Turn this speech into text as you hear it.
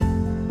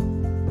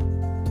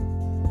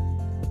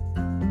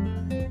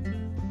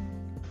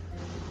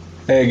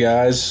Hey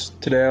guys,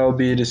 today I'll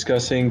be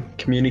discussing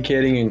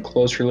communicating in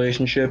close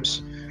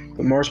relationships,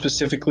 but more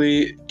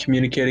specifically,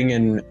 communicating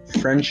in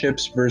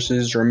friendships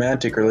versus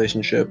romantic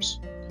relationships.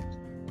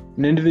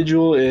 An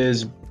individual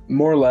is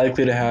more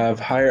likely to have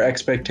higher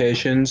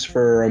expectations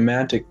for a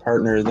romantic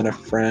partner than a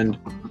friend.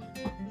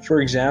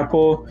 For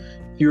example,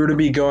 if you were to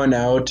be going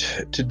out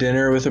to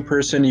dinner with a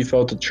person you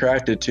felt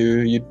attracted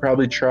to, you'd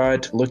probably try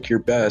to look your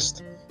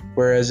best.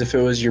 Whereas if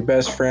it was your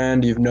best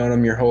friend, you've known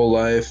him your whole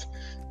life,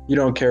 you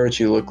don't care what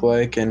you look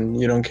like and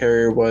you don't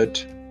care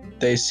what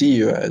they see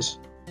you as.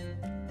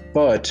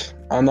 But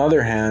on the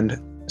other hand,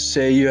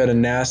 say you had a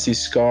nasty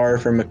scar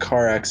from a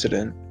car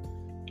accident,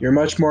 you're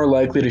much more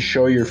likely to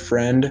show your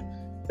friend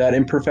that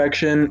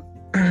imperfection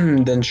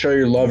than show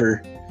your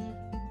lover.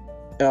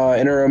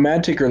 In a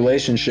romantic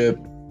relationship,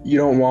 you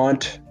don't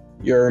want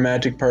your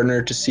romantic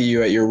partner to see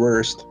you at your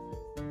worst.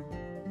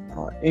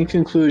 In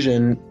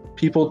conclusion,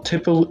 people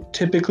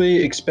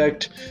typically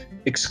expect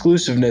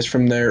exclusiveness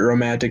from their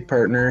romantic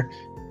partner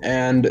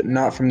and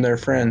not from their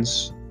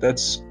friends.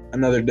 That's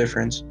another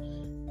difference.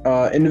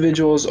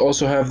 Individuals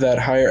also have that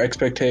higher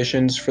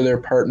expectations for their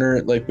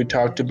partner, like we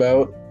talked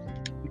about,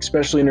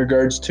 especially in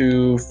regards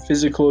to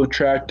physical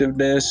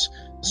attractiveness,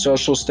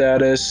 social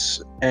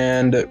status,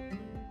 and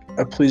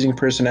a pleasing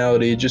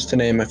personality, just to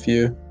name a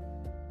few.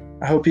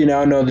 I hope you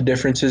now know the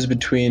differences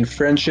between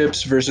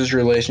friendships versus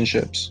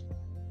relationships.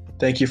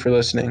 Thank you for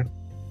listening.